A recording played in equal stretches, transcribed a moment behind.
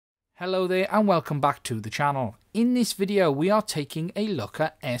Hello there and welcome back to the channel. In this video we are taking a look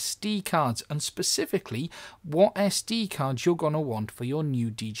at SD cards and specifically what SD cards you're going to want for your new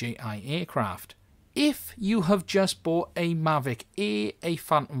DJI aircraft. If you have just bought a Mavic Air, a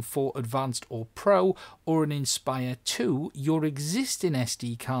Phantom 4 Advanced or Pro or an Inspire 2, your existing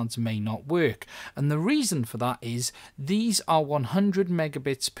SD cards may not work, and the reason for that is these are 100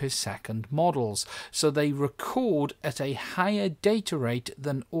 megabits per second models, so they record at a higher data rate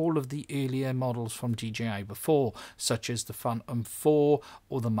than all of the earlier models from DJI before, such as the Phantom 4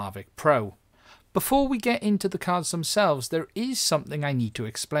 or the Mavic Pro. Before we get into the cards themselves, there is something I need to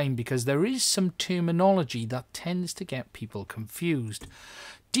explain because there is some terminology that tends to get people confused.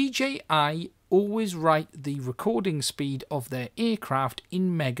 DJI always write the recording speed of their aircraft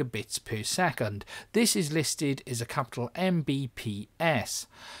in megabits per second. This is listed as a capital Mbps.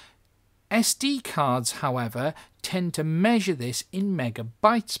 SD cards, however, tend to measure this in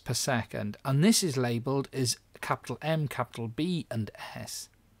megabytes per second, and this is labelled as capital M, capital B and S.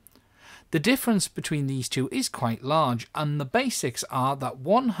 The difference between these two is quite large, and the basics are that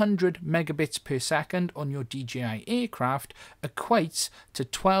 100 megabits per second on your DJI aircraft equates to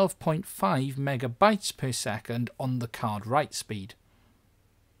 12.5 megabytes per second on the card write speed.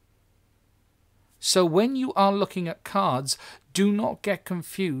 So when you are looking at cards, do not get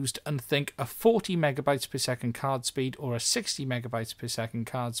confused and think a 40 megabytes per second card speed or a 60 megabytes per second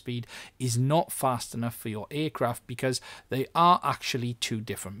card speed is not fast enough for your aircraft, because they are actually two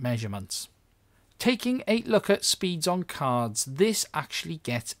different measurements. Taking a look at speeds on cards, this actually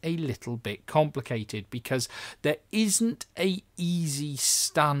gets a little bit complicated because there isn't a easy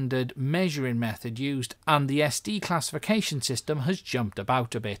standard measuring method used, and the SD classification system has jumped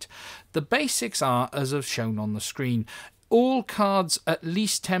about a bit. The basics are as I've shown on the screen. All cards at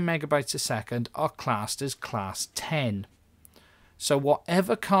least 10 megabytes a second are classed as class 10. So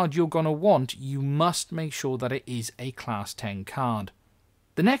whatever card you're going to want, you must make sure that it is a class 10 card.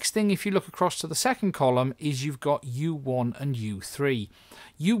 The next thing, if you look across to the second column, is you've got U1 and U3.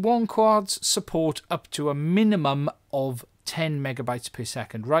 U1 cards support up to a minimum of 10 megabytes per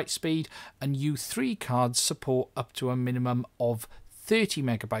second write speed, and U3 cards support up to a minimum of 30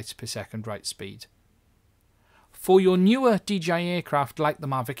 megabytes per second write speed. For your newer DJI aircraft like the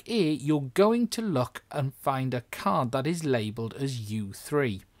Mavic Air, you're going to look and find a card that is labelled as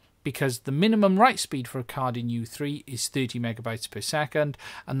U3, because the minimum write speed for a card in U3 is 30 megabytes per second,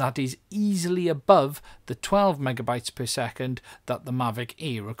 and that is easily above the 12 megabytes per second that the Mavic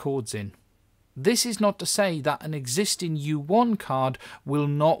Air records in. This is not to say that an existing U1 card will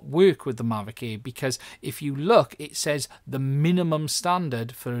not work with the Mavic Air, because if you look, it says the minimum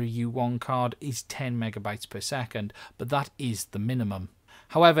standard for a U1 card is 10 megabytes per second, but that is the minimum.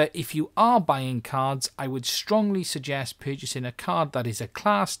 However, if you are buying cards, I would strongly suggest purchasing a card that is a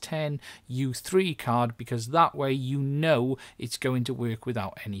class 10 U3 card, because that way you know it's going to work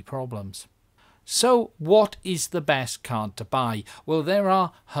without any problems. So what is the best card to buy? Well, there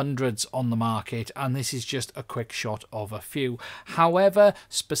are hundreds on the market, and this is just a quick shot of a few. However,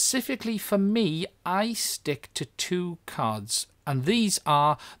 specifically for me, I stick to two cards, and these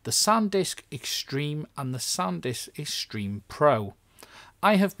are the SanDisk Extreme and the SanDisk Extreme Pro.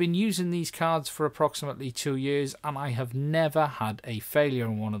 I have been using these cards for approximately 2 years, and I have never had a failure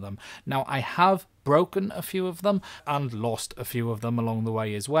on one of them. Now, I have broken a few of them and lost a few of them along the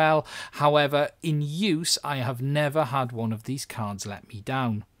way as well. However, in use, I have never had one of these cards let me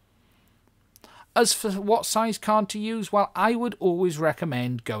down. As for what size card to use, well, I would always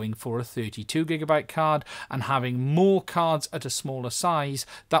recommend going for a 32GB card and having more cards at a smaller size.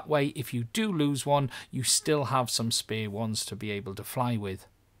 That way, if you do lose one, you still have some spare ones to be able to fly with.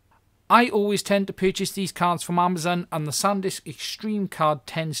 I always tend to purchase these cards from Amazon, and the SanDisk Extreme card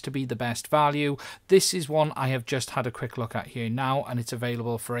tends to be the best value. This is one I have just had a quick look at here now, and it's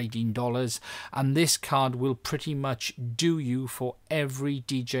available for $18, and this card will pretty much do you for every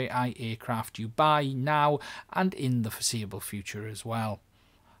DJI aircraft you buy now and in the foreseeable future as well.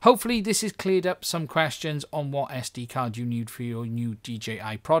 Hopefully this has cleared up some questions on what SD card you need for your new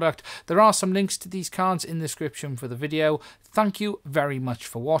DJI product. There are some links to these cards in the description for the video. Thank you very much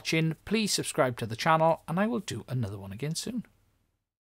for watching. Please subscribe to the channel, and I will do another one again soon.